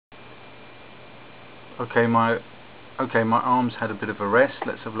Okay, my arms had a bit of a rest.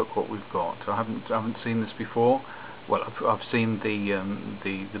 Let's have a look what we've got. I haven't seen this before. Well, I've seen the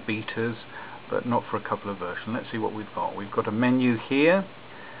betas, but not for a couple of versions. Let's see what we've got. We've got a menu here.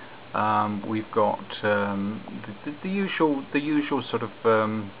 We've got the usual sort of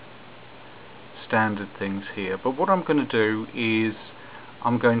standard things here. But what I'm going to do is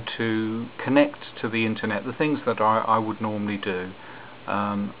I'm going to connect to the internet, the things that I would normally do.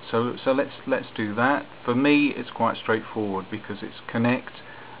 So let's do that. For me, it's quite straightforward because it's connect.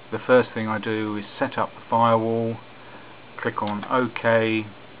 The first thing I do is set up the firewall. Click on OK.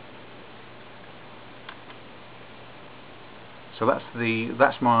 So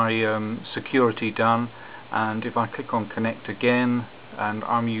that's my security done. And if I click on connect again, and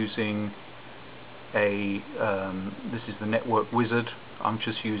I'm using this is the network wizard. I'm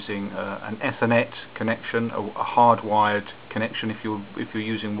just using an Ethernet connection, a hardwired connection. If you're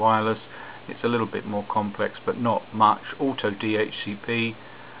using wireless, it's a little bit more complex, but not much. Auto DHCP,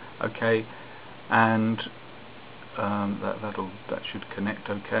 okay, and that should connect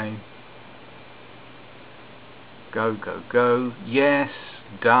okay. Go. Yes,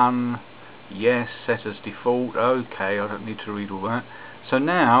 done. Yes, set as default. Okay, I don't need to read all that. So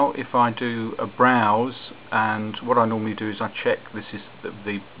now if I do a browse, and what I normally do is I check, this is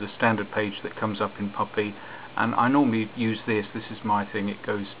the standard page that comes up in Puppy, and I normally use this is my thing. It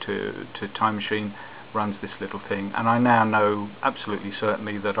goes to Time Machine, runs this little thing, and I now know absolutely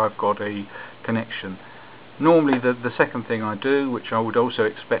certainly that I've got a connection. Normally the second thing I do, which I would also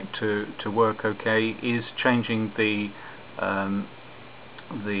expect to work okay, is changing the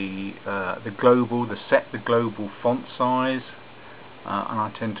global font size, and I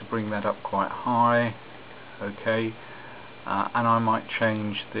tend to bring that up quite high, okay, and I might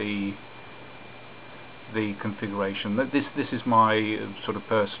change the configuration. This is my sort of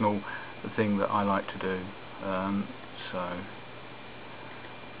personal thing that I like to do. So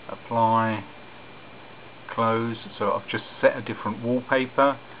apply, close. So I've just set a different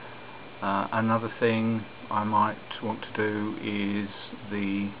wallpaper. Another thing I might want to do is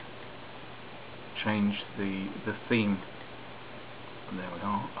change the theme. And there we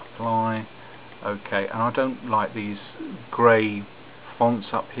are. Apply. Okay, and I don't like these grey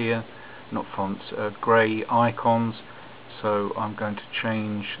fonts up here. Not fonts, grey icons. So I'm going to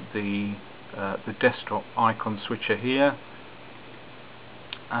change the desktop icon switcher here,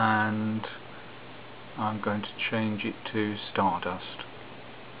 and I'm going to change it to Stardust.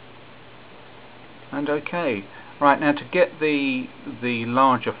 And okay, right, now to get the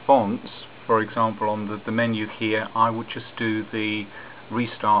larger fonts, for example on the menu here, I would just do the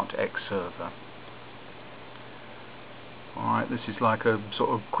restart X server. Alright, this is like a sort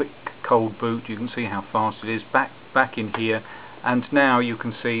of quick cold boot. You can see how fast it is. Back in here, and now you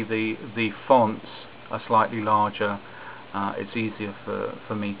can see the fonts are slightly larger. It's easier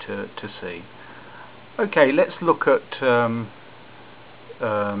for me to see. Okay, let's look at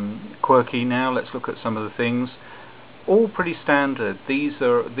Quirky now. Let's look at some of the things. All pretty standard. These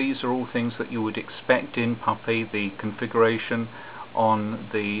are all things that you would expect in Puppy. The configuration on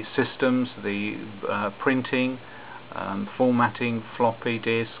the systems, the printing, formatting, floppy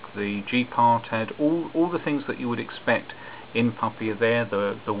disk, the G-part head, all the things that you would expect in Puppy are there.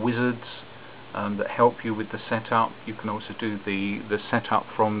 The wizards that help you with the setup. You can also do the setup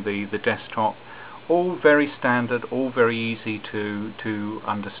from the desktop. All very standard, all very easy to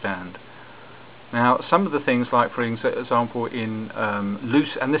understand. Now some of the things, like for example in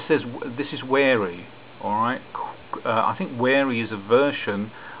loose, and this is Wary. Alright, I think Wary is a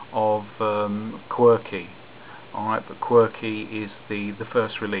version of Quirky. Alright, but Quirky is the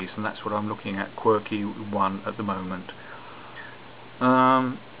first release, and that's what I'm looking at, Quirky 1 at the moment.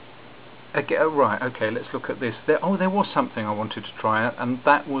 Again, right, okay, let's look at this. There was something I wanted to try out, and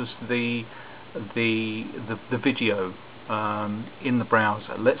that was the video in the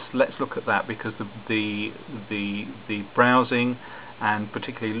browser. Let's look at that, because the browsing, and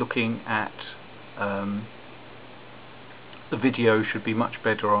particularly looking at the video, should be much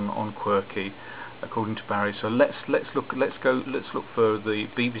better on Quirky, according to Barry. So let's look for the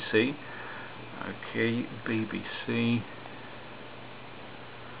BBC. Okay, BBC.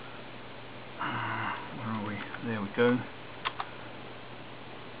 Where are we? There we go.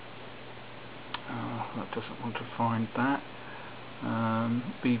 That doesn't want to find that.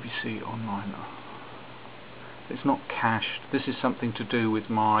 BBC Online. It's not cached. This is something to do with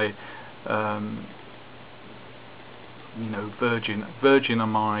my Virgin on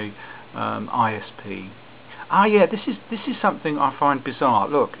my ISP. Yeah, this is something I find bizarre.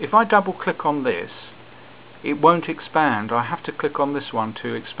 Look, if I double click on this, it won't expand. I have to click on this one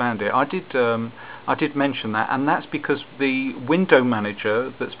to expand it. I did mention that, and that's because the window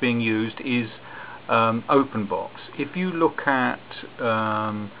manager that's being used is OpenBox. If you look at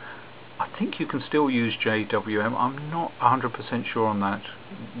I think you can still use JWM. I'm not 100% sure on that.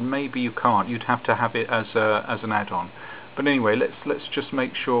 Maybe you can't. You'd have to have it as an add-on. But anyway, let's just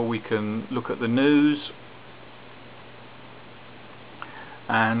make sure we can look at the news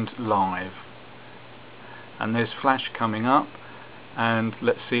and live. And there's flash coming up, and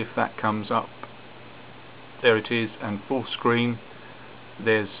let's see if that comes up. There it is, and full screen.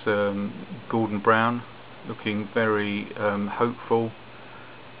 There's Gordon Brown looking very hopeful.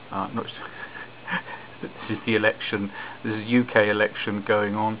 This is the election. This is UK election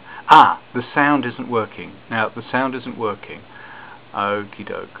going on. The sound isn't working. Now the sound isn't working. Okie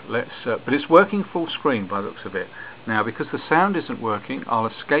doke. But it's working full screen by the looks of it. Now because the sound isn't working, I'll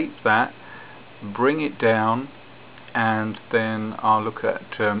escape that, bring it down, and then I'll look at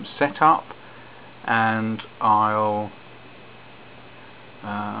setup, and I'll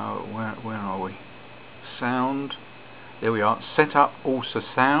where are we? Sound. There we are. Setup, also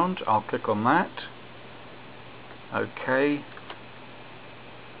sound. I'll click on that. Okay.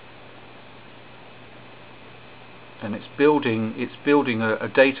 And it's building a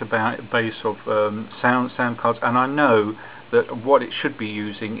database of sound cards, and I know that what it should be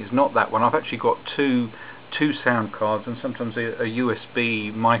using is not that one. I've actually got two sound cards and sometimes a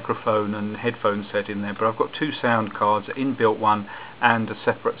USB microphone and headphone set in there, but I've got two sound cards, an inbuilt one and a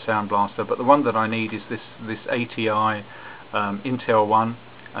separate sound blaster. But the one that I need is this ATI Intel one,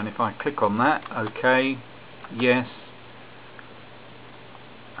 and if I click on that, okay, yes,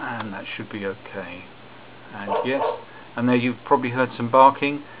 and that should be okay, and yes, and there you've probably heard some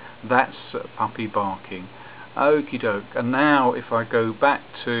barking. That's Puppy barking. Okie doke. And now if I go back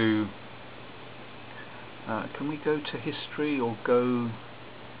to can we go to history or go,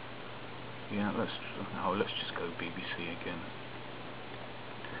 yeah, let's just go BBC again.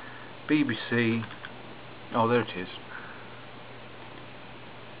 BBC, oh there it is.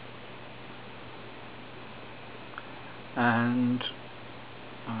 And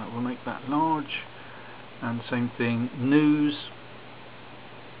we'll make that large, and same thing, news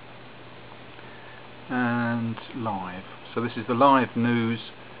and live. So this is the live news,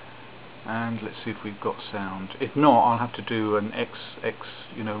 and let's see if we've got sound. If not, I'll have to do an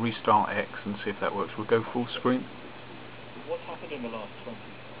restart X and see if that works. We'll go full screen. What's happened in the last 20 to 30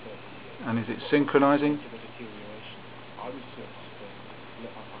 years? And is it synchronizing?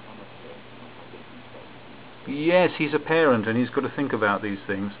 Yes, he's a parent and he's got to think about these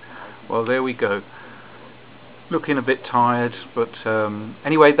things. Well, there we go. Looking a bit tired, but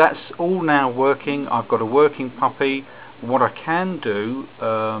anyway, that's all now working. I've got a working Puppy. What I can do,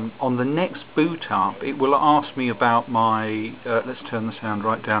 on the next boot up, it will ask me about my, let's turn the sound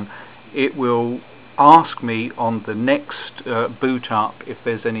right down, it will ask me on the next boot up if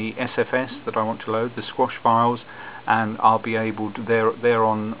there's any SFS that I want to load, the squash files, and I'll be able to, they're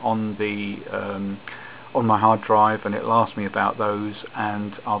on the on my hard drive, and it'll ask me about those,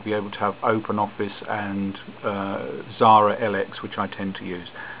 and I'll be able to have OpenOffice and Zara LX, which I tend to use.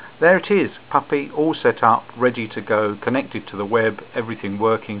 There it is, Puppy, all set up, ready to go, connected to the web, everything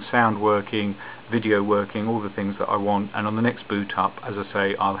working, sound working, video working, all the things that I want, and on the next boot up, as I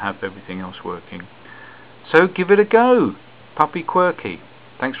say, I'll have everything else working. So give it a go, Puppy Quirky.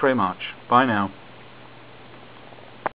 Thanks very much. Bye now.